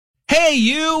Hey,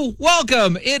 you.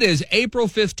 Welcome. It is April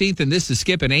 15th, and this is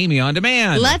Skip and Amy on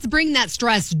Demand. Let's bring that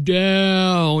stress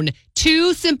down.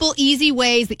 2 simple, easy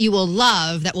ways that you will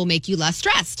love that will make you less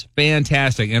stressed.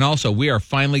 Fantastic. And also, we are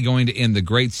finally going to end the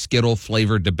great Skittle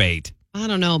flavor debate. I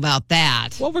don't know about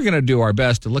that. Well, we're going to do our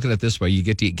best to look at it this way. You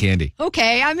get to eat candy.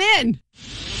 Okay, I'm in.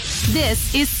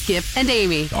 This is Skip and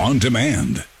Amy. On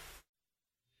Demand.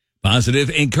 Positive,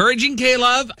 encouraging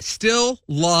K-Love. Still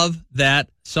love that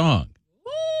song.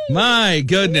 My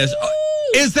goodness.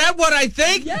 Oh, is that what I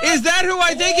think? Yes. Is that who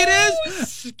I think it is?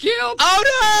 Skip. Oh,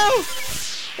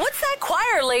 no. What's that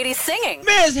choir lady singing?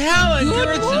 Miss Helen.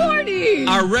 Good morning.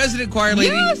 Our resident choir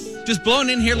lady. Yes. Just blown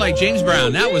in here like James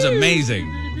Brown. That was amazing.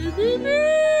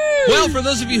 Well, for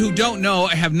those of you who don't know,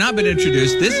 I have not been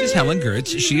introduced. This is Helen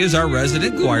Gertz. She is our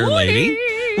resident choir lady.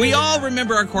 We all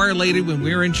remember our choir lady when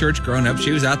we were in church growing up.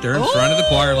 She was out there in front of the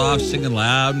choir loft singing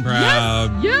loud and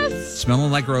proud. Yes.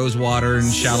 Smelling like rose water and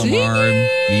Shalimar.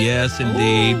 Yes,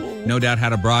 indeed. Oh. No doubt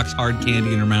had a Brock's hard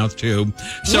candy in her mouth, too.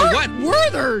 So what?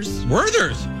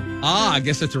 Werther's. Ah, I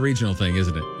guess that's a regional thing,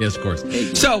 isn't it? Yes, of course.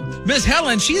 So, Miss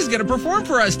Helen, she is going to perform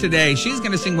for us today. She's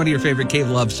going to sing one of your favorite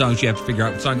K-Love songs. You have to figure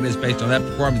out what song it is based on that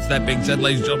performance. That being said,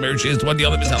 ladies and gentlemen, she is the one, the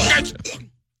other Miss Helen.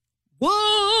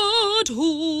 What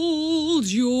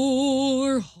holds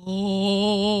your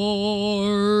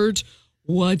heart?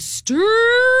 What stirs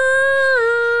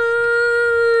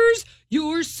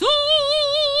your soul?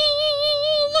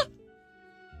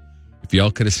 If y'all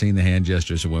could have seen the hand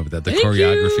gestures that went with that, the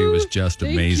choreography was just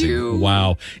amazing. You.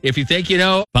 Wow. If you think you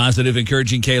know, positive,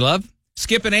 encouraging K-Love,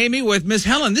 Skip and Amy with Miss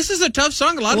Helen. This is a tough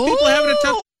song. A lot of people having a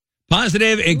tough.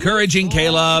 Positive, encouraging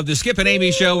K-Love, the Skip and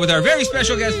Amy show with our very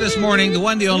special guest this morning, the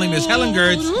one, the only Miss Helen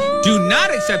Gertz. Do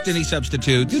not accept any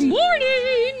substitutes. Good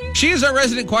morning. She is our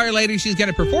resident choir lady. She's going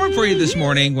to perform for you this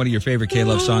morning one of your favorite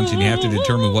K-Love songs, and you have to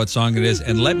determine what song it is.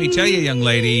 And let me tell you, young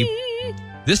lady,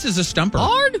 this is a stumper.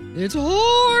 It's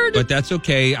hard. But that's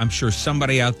okay. I'm sure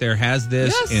somebody out there has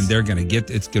this, and they're going to get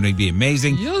it's going to be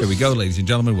amazing. Yes. Here we go, ladies and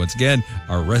gentlemen. Once again,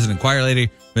 our resident choir lady,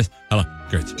 Miss Helen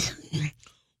Gertz.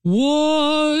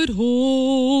 What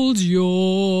holds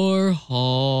your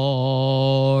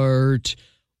heart?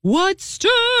 What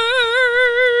stirs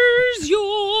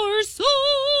your soul?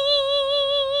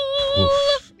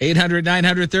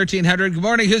 800-900-1300. Good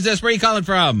morning. Who's this? Where are you calling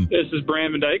from? This is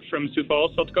Brandon Dyke from Sioux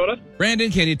Falls, South Dakota. Brandon,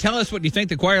 can you tell us what you think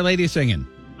the choir lady is singing?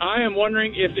 I am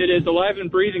wondering if it is Alive and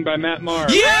Breathing by Matt Maher.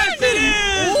 Yes, it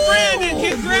is!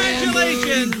 Brandon,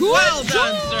 congratulations! Brandon. Well Good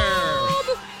done, job.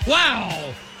 sir!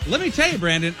 Wow! Let me tell you,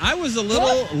 Brandon, I was a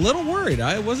little worried.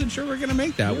 I wasn't sure we were going to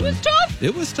make that one. It was tough.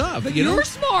 It was tough. But you know, you're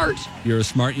smart. You're a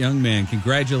smart young man.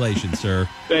 Congratulations, sir.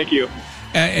 Thank you.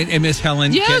 And Miss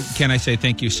Helen, Yes. can I say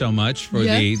thank you so much for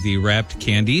Yes. the wrapped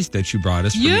candies that you brought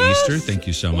us from Yes. Easter. Thank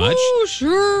you so much. Oh,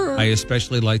 sure. I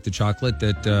especially like the chocolate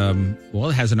that,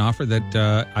 it has an offer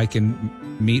that I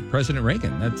can meet President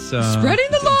Reagan. That's Spreading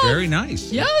the that's love. very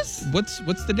nice. Yes. What's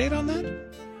the date on that?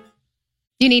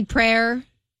 You need prayer?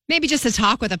 Maybe just a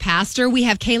talk with a pastor. We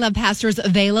have K-Love pastors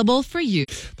available for you.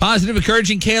 Positive,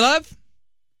 encouraging K-Love.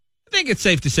 I think it's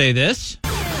safe to say this.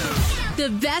 The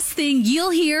best thing you'll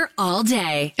hear all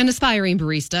day. An aspiring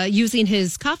barista using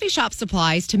his coffee shop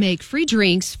supplies to make free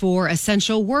drinks for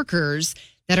essential workers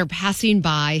that are passing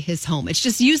by his home. It's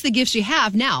just use the gifts you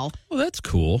have now. Well, that's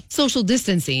cool. Social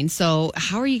distancing. So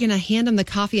how are you going to hand him the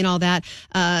coffee and all that?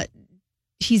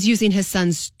 He's using his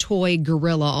son's toy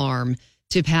gorilla arm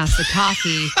to pass the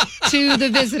coffee to the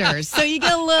visitors. So you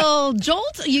get a little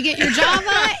jolt, you get your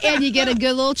Java, and you get a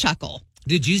good little chuckle.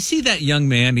 Did you see that young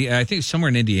man? I think somewhere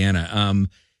in Indiana.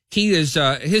 He is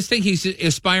his thing. He's an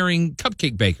aspiring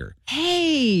cupcake baker.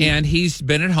 Hey, And he's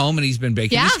been at home and he's been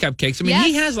baking these cupcakes. I mean,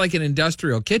 he has like an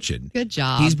industrial kitchen. Good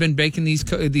job. He's been baking these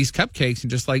cupcakes and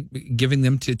just like taking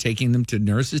them to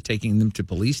nurses, taking them to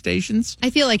police stations. I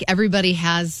feel like everybody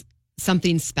has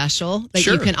something special that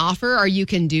Sure. you can offer or you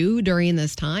can do during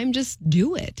this time. Just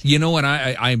do it. You know what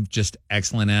I'm just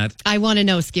excellent at? I want to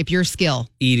know, Skip, your skill.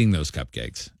 Eating those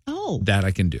cupcakes. Oh, That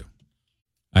I can do.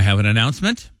 I have an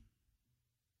announcement.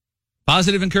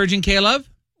 Positive, encouraging K-Love.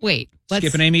 wait. What's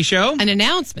Skip and Amy show. an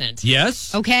announcement?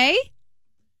 Yes. Okay.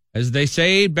 As they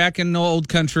say back in the old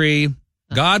country,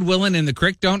 God willing and the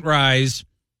creek don't rise,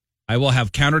 I will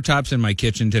have countertops in my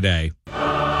kitchen today.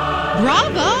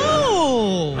 Bravo.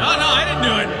 No, I didn't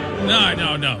do it.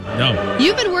 No.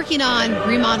 You've been working on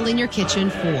remodeling your kitchen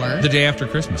for The day after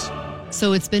Christmas.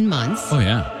 So it's been months. Oh,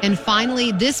 yeah. And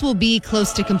finally, this will be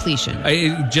close to completion.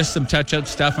 Just some touch-up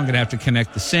stuff. I'm going to have to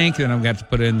connect the sink, then I'm going to have to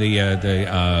put in the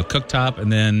cooktop,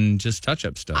 and then just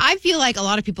touch-up stuff. I feel like a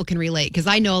lot of people can relate because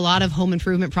I know a lot of home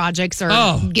improvement projects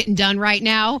are getting done right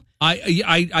now.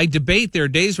 I debate. There are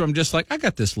days where I'm just like, I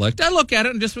got this looked. I look at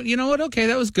it and just, you know what? Okay,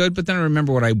 that was good. But then I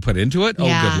remember what I put into it.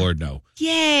 Yeah. Oh, good Lord, no.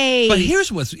 Yay. But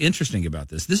here's what's interesting about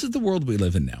this. This is the world we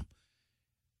live in now.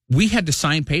 We had to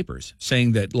sign papers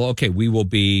saying that, well, okay, we will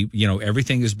be,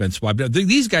 everything has been swabbed.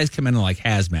 These guys come in like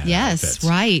hazmat outfits.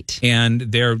 Right. And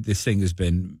this thing has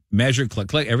been measured,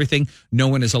 click, everything. No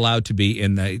one is allowed to be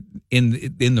in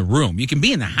the room. You can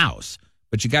be in the house,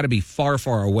 but you got to be far,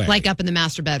 far away. Like up in the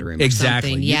master bedroom. Exactly.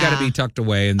 Or something. You Yeah. got to be tucked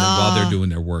away, and then while they're doing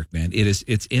their work, man,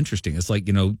 it's interesting. It's like,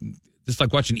 it's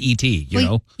like watching ET, you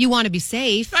know? You want to be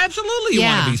safe. Absolutely, you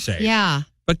want to be safe. Yeah.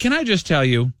 But can I just tell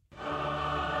you,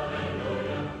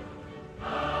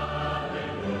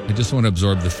 I just want to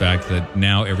absorb the fact that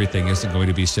now everything isn't going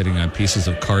to be sitting on pieces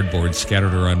of cardboard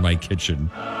scattered around my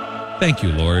kitchen. Thank you,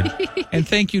 Lord. And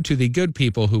thank you to the good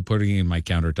people who put it in my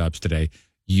countertops today.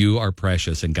 You are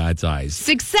precious in God's eyes.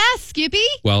 Success, Skippy.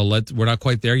 Well, we're not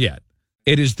quite there yet.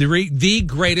 It is the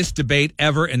greatest debate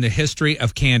ever in the history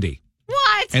of candy.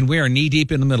 What? And we are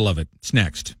knee-deep in the middle of it. It's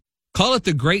next. Call it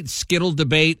the Great Skittle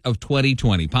Debate of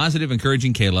 2020. Positive,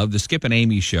 encouraging K-Love, the Skip and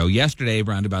Amy show. Yesterday,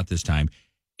 around about this time,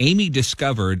 Amy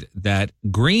discovered that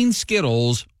green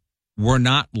Skittles were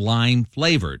not lime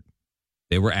flavored.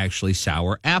 They were actually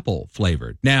sour apple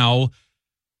flavored. Now,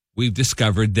 we've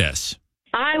discovered this.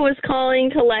 I was calling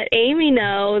to let Amy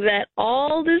know that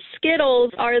all the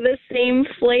Skittles are the same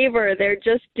flavor. They're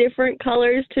just different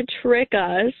colors to trick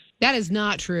us. That is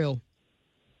not true.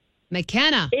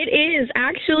 McKenna. It is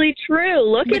actually true.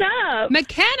 Look it up.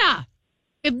 McKenna,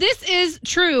 if this is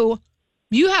true,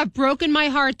 you have broken my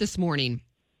heart this morning.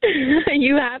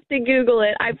 You have to Google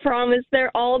it. I promise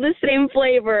they're all the same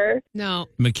flavor. No.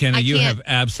 McKenna, you can't. have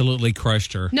absolutely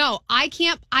crushed her. No, I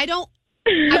can't. I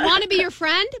want to be your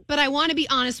friend, but I want to be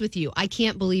honest with you. I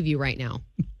can't believe you right now.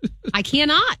 I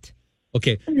cannot.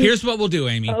 Okay, here's what we'll do,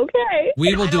 Amy. Okay.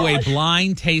 We will do a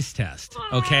blind taste test,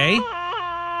 okay?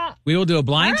 We will do a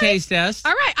blind taste test.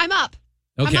 All right, I'm up.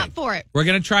 Okay. I'm up for it. We're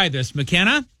going to try this.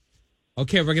 McKenna?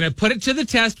 Okay, we're going to put it to the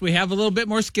test. We have a little bit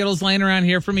more Skittles laying around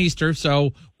here from Easter,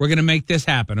 so we're going to make this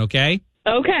happen, okay?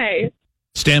 Okay.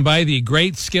 Stand by. The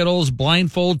Great Skittles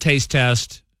blindfold taste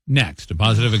test next. A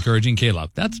positive, encouraging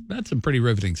K-Love. That's some pretty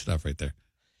riveting stuff right there.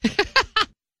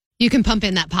 You can pump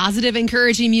in that positive,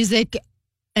 encouraging music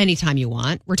anytime you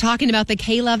want. We're talking about the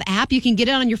K-Love app. You can get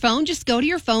it on your phone. Just go to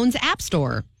your phone's app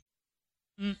store.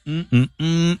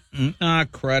 Ah,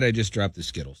 crud. I just dropped the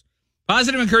Skittles.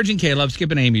 Positive, encouraging K-Love,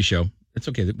 Skip and Amy show. It's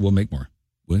okay. We'll make more.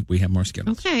 We have more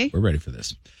Skittles. Okay. We're ready for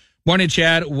this. Morning,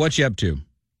 Chad. What you up to?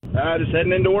 Just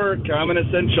heading into work. I'm an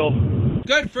essential.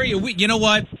 Good for you. You know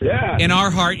what? Yeah. In our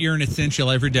heart, you're an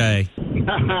essential every day.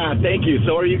 Thank you.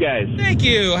 So are you guys. Thank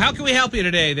you. How can we help you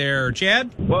today there,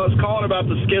 Chad? Well, I was calling about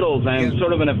the Skittles. I'm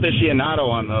sort of an aficionado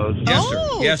on those. Yes,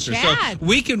 Oh, sir. Yes, sir. Chad. So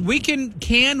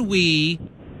can we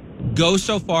go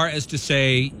so far as to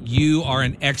say you are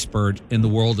an expert in the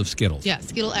world of Skittles? Yeah,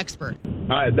 Skittle expert.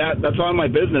 That's on my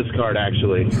business card,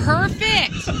 actually.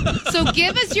 Perfect. So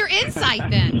give us your insight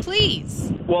then,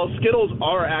 please. Well, Skittles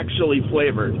are actually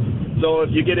flavored. So if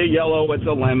you get a yellow, it's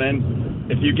a lemon.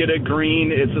 If you get a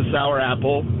green, it's a sour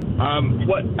apple.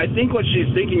 What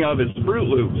she's thinking of is Fruit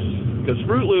Loops, because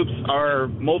Fruit Loops are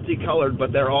multicolored,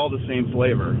 but they're all the same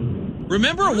flavor.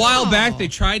 Remember a while back they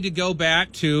tried to go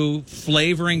back to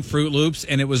flavoring Fruit Loops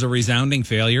and it was a resounding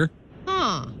failure?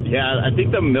 Huh. Yeah, I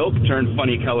think the milk turned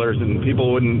funny colors and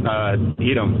people wouldn't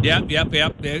eat them. Yep.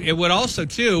 It would also,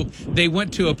 too, they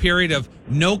went to a period of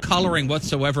no coloring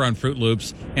whatsoever on Fruit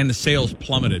Loops and the sales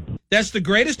plummeted. That's the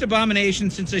greatest abomination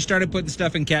since they started putting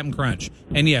stuff in Captain Crunch.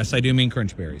 And yes, I do mean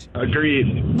Crunch Berries.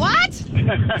 Agreed. What?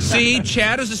 See,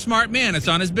 Chad is a smart man. It's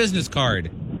on his business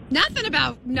card. Nothing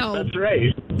about, no. That's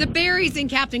right. The berries in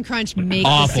Captain Crunch make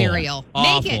Awful. the cereal.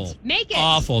 Awful. Make it.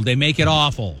 Awful. They make it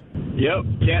awful. Yep,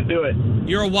 can't do it.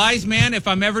 You're a wise man. If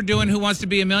I'm ever doing Who Wants to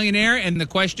Be a Millionaire and the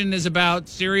question is about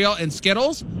cereal and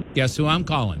Skittles, guess who I'm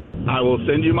calling? I will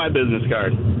send you my business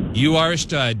card. You are a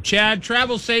stud. Chad,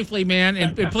 travel safely, man,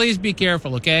 and please be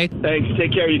careful, okay? Thanks.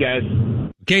 Take care, you guys.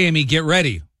 Okay, Amy, get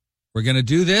ready. We're going to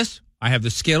do this. I have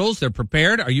the Skittles. They're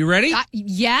prepared. Are you ready?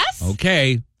 Yes.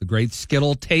 Okay. The Great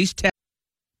Skittle Taste Test.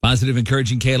 Positive,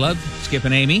 encouraging K-Love, Skip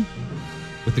and Amy,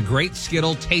 with the Great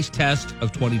Skittle Taste Test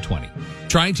of 2020.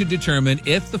 Trying to determine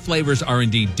if the flavors are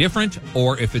indeed different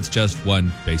or if it's just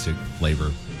one basic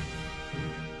flavor,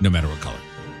 no matter what color.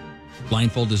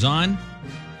 Blindfold is on.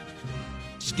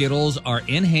 Skittles are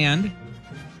in hand.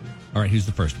 All right, here's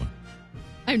the first one.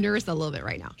 I'm nervous a little bit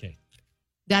right now. Okay.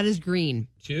 That is green.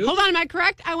 2. Hold on, am I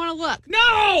correct? I want to look.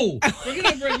 No!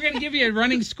 We're gonna give you a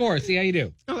running score. See how you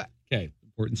do. Okay. Okay,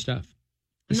 important stuff.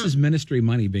 This is ministry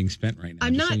money being spent right now.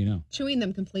 I'm just not so you know. chewing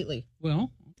them completely.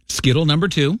 Well, Skittle number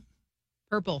 2.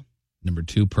 Purple. Number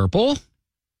 2, purple.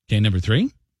 Okay, number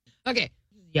 3. Okay.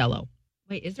 Yellow.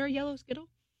 Wait, is there a yellow Skittle?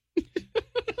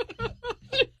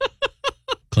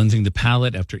 Cleansing the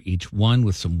palate after each one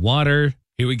with some water.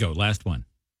 Here we go. Last one.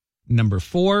 Number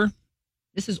 4.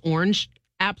 This is orange.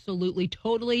 Absolutely,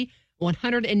 totally,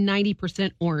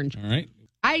 190% orange. All right.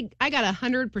 I got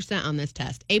 100% on this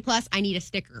test. A+, I need a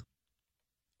sticker.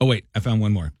 Oh, wait. I found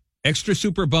one more. Extra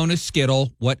super bonus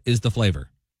Skittle. What is the flavor?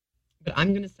 But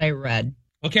I'm going to say red.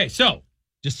 Okay, so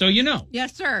just so you know,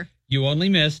 Yes, sir. you only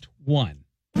missed one.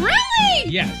 Really?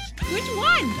 Yes. Which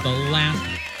one? The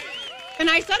last.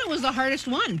 And I said it was the hardest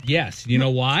one. Yes. You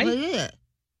know why? Ugh.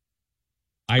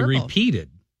 I Purple. repeated.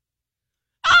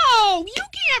 Oh, you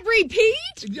can't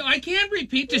repeat. I can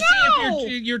repeat to see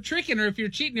if you're tricking or if you're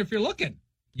cheating or if you're looking.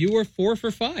 You were 4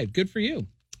 for 5. Good for you.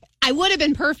 I would have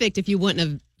been perfect if you wouldn't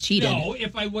have cheated. No,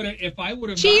 if I would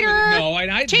have. Cheater!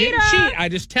 I Cheater! didn't cheat. I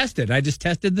just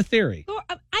tested the theory.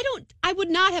 I would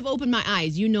not have opened my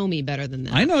eyes. You know me better than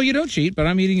that. I know you don't cheat, but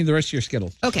I'm eating the rest of your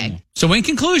Skittles. Okay. So in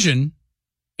conclusion,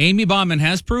 Amy Bauman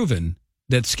has proven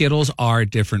that Skittles are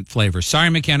different flavors. Sorry,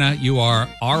 McKenna, you are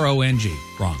RONG.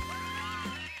 Wrong.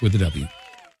 With a W.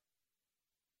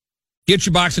 Get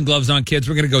your boxing gloves on, kids.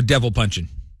 We're going to go devil punching.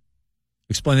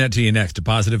 Explain that to you next to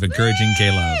Positive Encouraging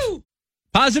K-Love.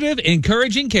 Positive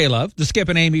Encouraging K-Love, the Skip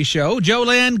and Amy Show.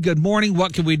 Joanne, good morning.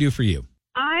 What can we do for you?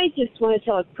 I just want to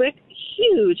tell a quick,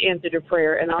 huge answer to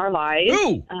prayer in our lives.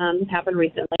 Ooh. Happened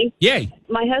recently. Yay.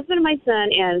 My husband and my son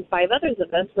and 5 others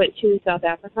of us went to South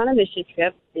Africa on a mission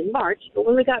trip in March. But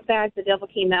when we got back, the devil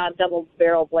came out, double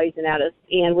barrel blazing at us.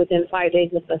 And within 5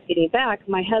 days of us getting back,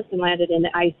 my husband landed in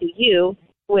the ICU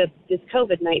with this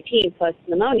COVID-19 plus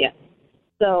pneumonia.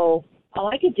 So all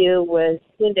I could do was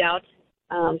send out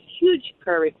huge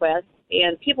prayer requests,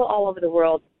 and people all over the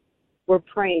world were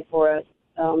praying for us.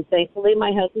 Thankfully,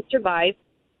 my husband survived,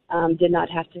 did not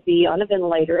have to be on a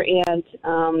ventilator, and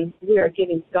we are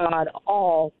giving God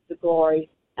all the glory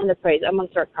and the praise. I'm going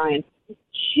to start crying.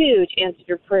 Huge answer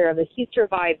to prayer that he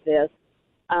survived this,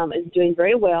 is doing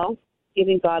very well,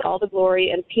 giving God all the glory,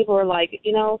 and people are like,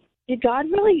 did God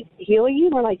really heal you?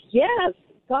 And we're like, yes,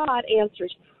 God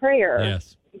answers prayer.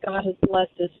 Yes. God has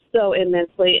blessed us so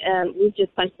immensely, and we've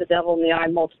just punched the devil in the eye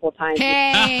multiple times.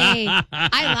 Hey, I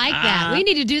like that. We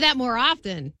need to do that more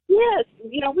often. Yes,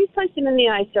 we've punched him in the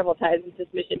eye several times with this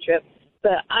mission trip,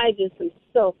 but I just am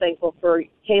so thankful for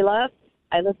K-Love.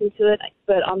 I listened to it,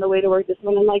 but on the way to work this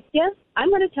morning, I'm like, yes, I'm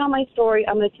going to tell my story.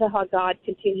 I'm going to tell how God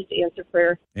continues to answer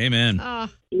prayer. Amen.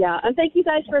 Yeah, and thank you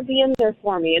guys for being there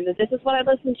for me, and this is what I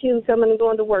listen to coming and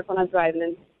going to work when I'm driving,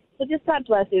 and so just God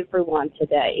bless everyone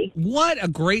today. What a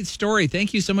great story.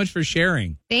 Thank you so much for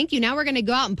sharing. Thank you. Now we're going to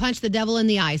go out and punch the devil in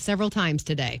the eye several times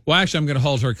today. Well, actually, I'm going to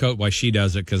hold her coat while she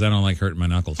does it because I don't like hurting my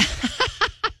knuckles.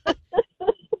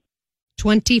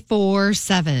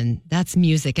 24/7. That's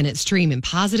music, and it's streaming.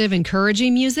 Positive,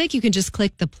 encouraging music. You can just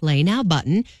click the Play Now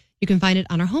button. You can find it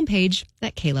on our homepage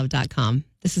at klove.com.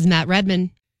 This is Matt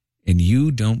Redman. And you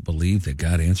don't believe that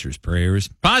God answers prayers?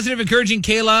 Positive, encouraging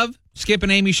K-Love, Skip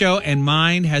and Amy Show, and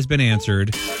mine has been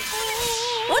answered.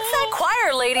 What's that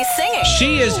choir lady singing?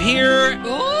 She is here.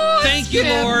 Thank you,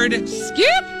 Lord.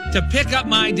 Skip. To pick up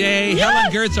my day.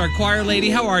 Yes. Helen Gertz, our choir lady.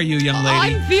 How are you, young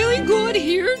lady? I'm feeling good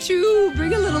here to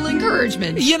bring a little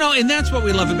encouragement. And that's what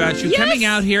we love about you. Yes. Coming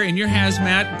out here in your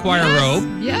hazmat choir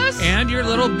robe. Yes. And your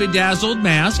little bedazzled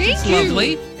mask. Thank it's you.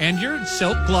 lovely. And your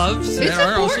silk gloves that It's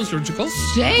are also important. surgical.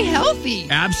 Stay healthy.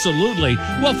 Absolutely.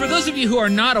 Well, for those of you who are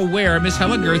not aware, Miss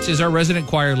Helen Gertz is our resident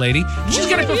choir lady. She's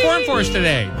going to perform for us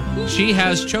today. She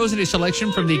has chosen a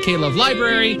selection from the K-Love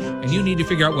Library, and you need to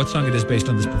figure out what song it is based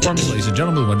on this performance. Ladies and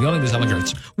gentlemen, one, the only Miss Helen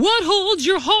Gertz. What holds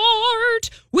your heart?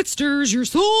 What stirs your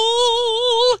soul?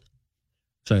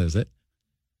 So is it?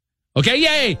 Okay,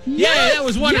 yay! Yay! Yes, That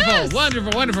was wonderful. yes.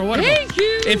 Wonderful. Thank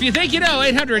you. If you think you know,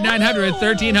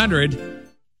 800-900-1300.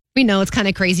 We know it's kind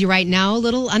of crazy right now, a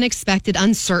little unexpected,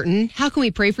 uncertain. How can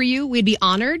we pray for you? We'd be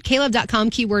honored. Caleb.com,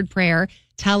 keyword prayer.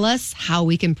 Tell us how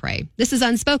we can pray. This is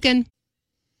Unspoken.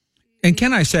 And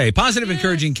can I say, positive,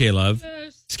 encouraging K-Love,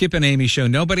 Skip and Amy Show,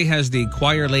 nobody has the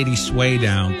choir lady sway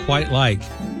down quite like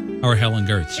our Helen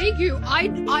Gertz. Thank you. I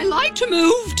like to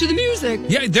move to the music.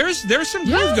 Yeah, there's some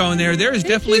groove going there. There is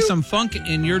definitely you. some funk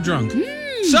in your drunk.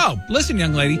 So, listen,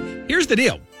 young lady, here's the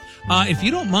deal. If you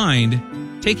don't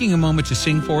mind taking a moment to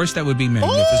sing for us, that would be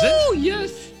magnificent. Oh,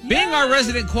 yes. Being our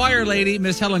resident choir lady,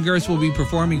 Miss Helen Gertz will be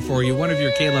performing for you one of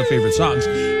your K-Love favorite songs.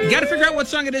 You got to figure out what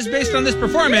song it is based on this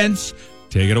performance.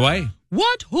 Take it away.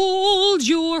 What holds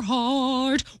your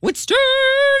heart? What stirs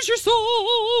your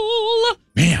soul?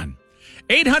 Man.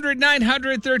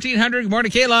 800-900-1300. Good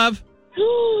morning, K-Love.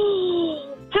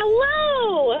 Hello.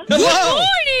 Hello. Good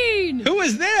morning. Who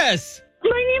is this? My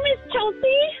name is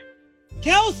Chelsea.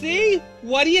 Kelsey,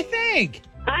 what do you think?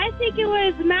 I think it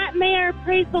was Matt Mayer.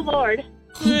 Praise the Lord.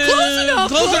 Close enough.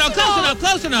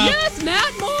 Close enough. Yes,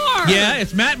 Matt Moore. Yeah,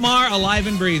 it's Matt Marr, alive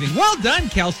and breathing. Well done,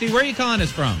 Kelsey. Where are you calling us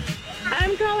from?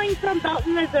 I'm calling from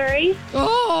Belton, Missouri.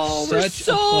 Oh, we're Such a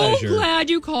so pleasure. glad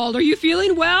you called. Are you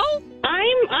feeling well?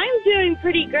 I'm doing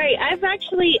pretty great. I'm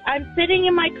sitting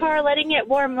in my car letting it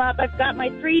warm up. I've got my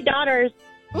 3 daughters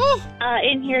Oh,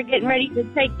 in here getting ready to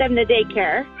take them to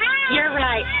daycare. You're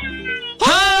right.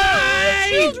 Hi!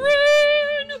 children.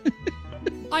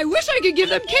 I wish I could give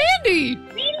them candy.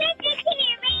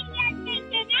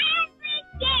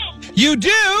 You do?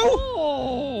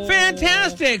 Oh.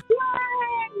 Fantastic.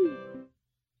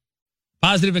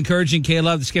 Positive, encouraging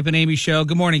K-Love, the Skip and Amy show.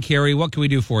 Good morning, Carrie. What can we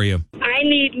do for you? I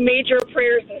need major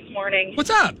prayers this morning. What's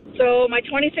up? So my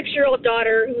 26-year-old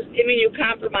daughter, who's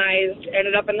immunocompromised,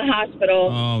 ended up in the hospital.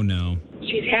 Oh, no.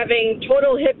 She's having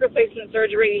total hip replacement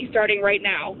surgery starting right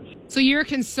now. So you're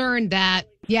concerned that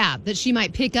she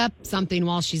might pick up something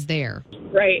while she's there.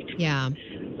 Right. Yeah.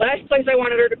 Last place I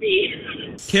wanted her to be.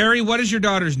 Carrie, what is your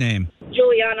daughter's name?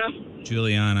 Juliana.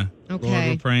 Lord, Okay.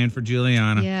 we're praying for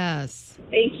Juliana. Yes.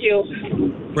 Thank you.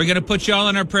 We're going to put you all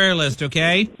on our prayer list,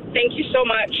 okay? Thank you so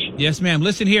much. Yes, ma'am.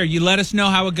 Listen here. You let us know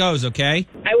how it goes, okay?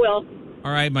 I will.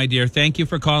 All right, my dear. Thank you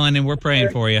for calling, and we're praying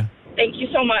for you. Thank you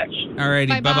so much. All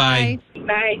righty. Bye-bye.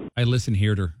 Bye. I listen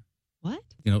here to her. What?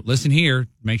 Listen here.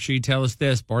 Make sure you tell us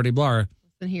this. Barty Blar.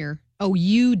 Listen here. Oh,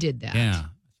 you did that. Yeah.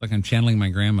 It's like I'm channeling my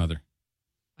grandmother.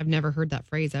 I've never heard that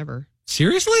phrase ever.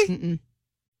 Seriously? Mm-mm.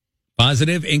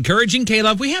 Positive, encouraging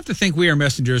K-Love. We have to think we are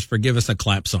messengers for Give Us a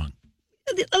Clap song.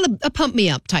 A pump me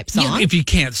up type song. Yeah, if you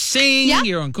can't sing, Yep,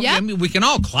 you're on. yep. I mean, we can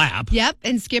all clap. Yep.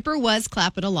 And Skipper was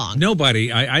clapping along.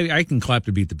 Nobody. I can clap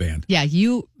to beat the band. Yeah,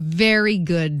 you very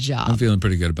good I'm job. feeling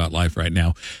pretty good about life right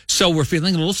now. So we're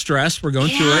feeling a little stressed. We're going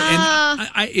through it, and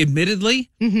I admittedly,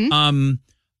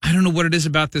 I don't know what it is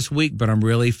about this week, but I'm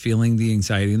really feeling the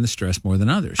anxiety and the stress more than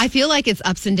others. I feel like it's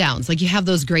ups and downs. Like you have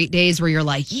those great days where you're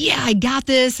like, yeah, I got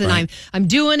this and Right. I'm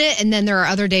doing it. And then there are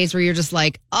other days where you're just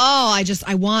like, oh,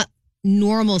 I want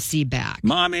normalcy back.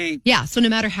 Mommy. Yeah. So no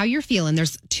matter how you're feeling,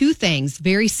 there's 2 things,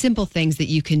 very simple things that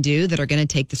you can do that are going to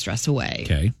take the stress away.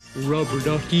 Okay. Rubber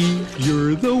ducky,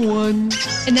 you're the one.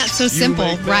 And that's so simple,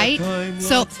 make bath right? time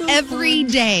So lots of every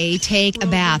day take a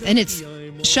bath, and it's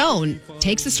shown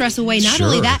takes the stress away. Not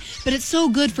only Sure. that, but it's so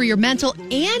good for your mental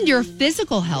and your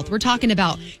physical health. We're talking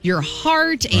about your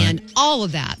heart and all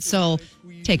of that. So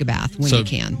take a bath when you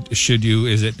can.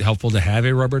 Is it helpful to have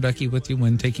a rubber ducky with you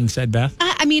when taking said bath?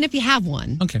 I mean, if you have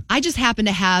one. Okay. I just happen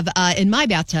to have in my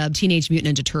bathtub Teenage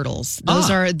Mutant Ninja Turtles. Those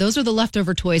are the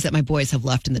leftover toys that my boys have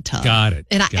left in the tub. Got it.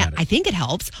 And Got it. I think it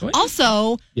helps. What?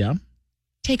 Also, Yeah.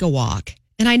 take a walk.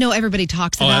 And I know everybody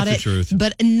talks about that's it. the truth.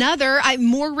 But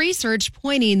more research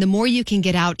pointing the more you can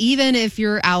get out, even if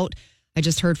you're out. I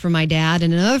just heard from my dad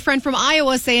and another friend from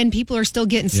Iowa saying people are still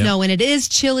getting snow, and it is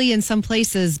chilly in some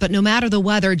places, but no matter the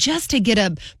weather, just to get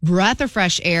a breath of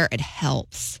fresh air, it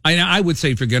helps. I would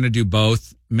say if you're going to do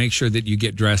both, make sure that you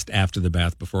get dressed after the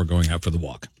bath before going out for the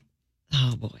walk.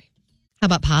 Oh, boy. How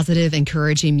about positive,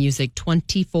 encouraging music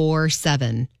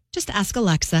 24/7? Just ask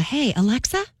Alexa, hey,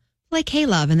 Alexa, play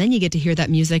K-Love, and then you get to hear that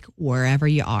music wherever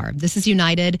you are. This is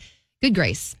United. Good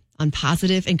Grace on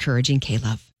positive, encouraging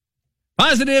K-Love.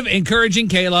 Positive, encouraging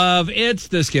K-Love. It's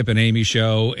the Skip and Amy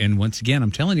show. And once again, I'm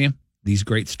telling you, these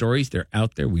great stories, they're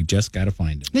out there. We just got to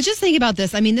find them. But just think about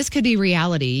this. I mean, this could be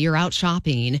reality. You're out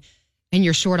shopping and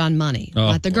you're short on money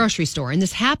at the grocery store. And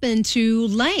this happened to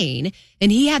Lane,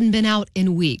 and he hadn't been out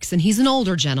in weeks. And he's an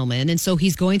older gentleman. And so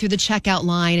he's going through the checkout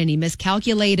line and he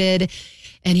miscalculated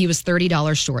and he was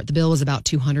 $30 short. The bill was about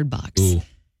 $200. Ooh.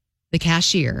 The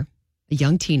cashier, a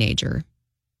young teenager,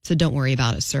 said, don't worry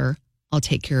about it, sir. I'll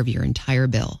take care of your entire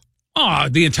bill. Oh,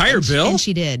 the entire bill? And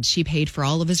she did. She paid for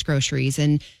all of his groceries.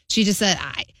 And she just said,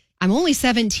 I'm only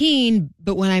 17,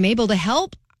 but when I'm able to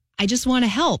help, I just want to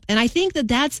help. And I think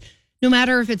that's no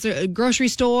matter if it's a grocery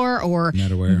store or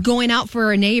going out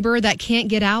for a neighbor that can't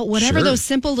get out, whatever those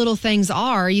simple little things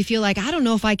are, you feel like, I don't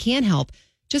know if I can help.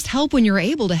 Just help when you're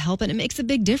able to help, and it makes a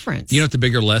big difference. You know what the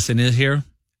bigger lesson is here?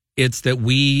 It's that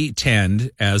we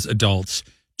tend as adults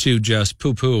to just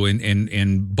poo-poo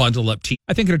and bundle up tea.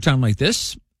 I think at a time like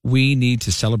this, we need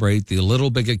to celebrate the little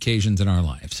big occasions in our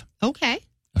lives. Okay.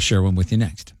 I'll share one with you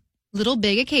next. Little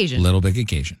big occasion. Little big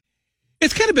occasion.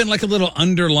 It's kind of been like a little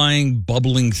underlying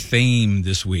bubbling theme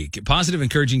this week. Positive,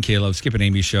 encouraging Caleb, Skip and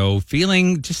Amy show,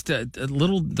 feeling just a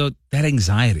little that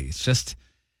anxiety.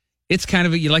 It's kind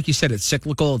of, like you said, it's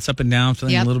cyclical. It's up and down,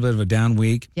 feeling a little bit of a down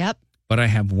week. Yep. But I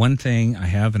have one thing. I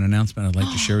have an announcement I'd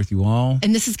like to share with you all.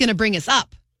 And this is going to bring us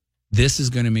up. This is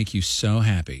going to make you so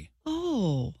happy.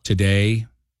 Oh. Today,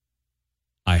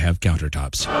 I have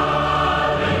countertops.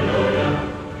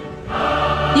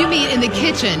 You mean in the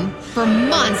kitchen for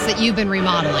months that you've been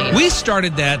remodeling? We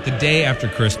started that the day after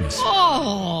Christmas.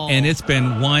 Oh. And it's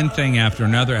been one thing after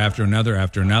another, after another,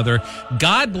 after another.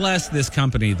 God bless this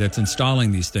company that's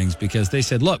installing these things, because they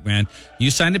said, look, man, you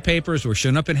signed the papers. We're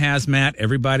showing up in hazmat.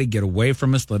 Everybody get away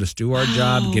from us. Let us do our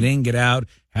job. Get in, get out.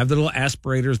 Have the little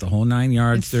aspirators, the whole 9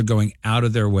 yards. They're going out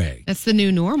of their way. That's the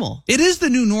new normal. It is the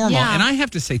new normal. Yeah. And I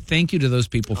have to say thank you to those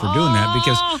people for doing that,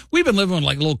 because we've been living with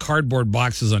like little cardboard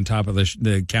boxes on top of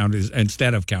the counters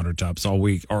instead of countertops all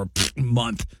week, or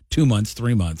month, 2 months,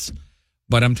 3 months.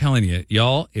 But I'm telling you,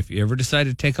 y'all, if you ever decide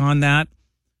to take on that,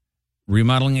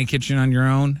 remodeling a kitchen on your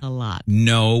own, a lot.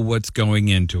 Know what's going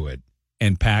into it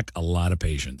and pack a lot of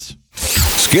patience.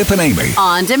 Skip and Amy.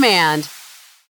 On demand.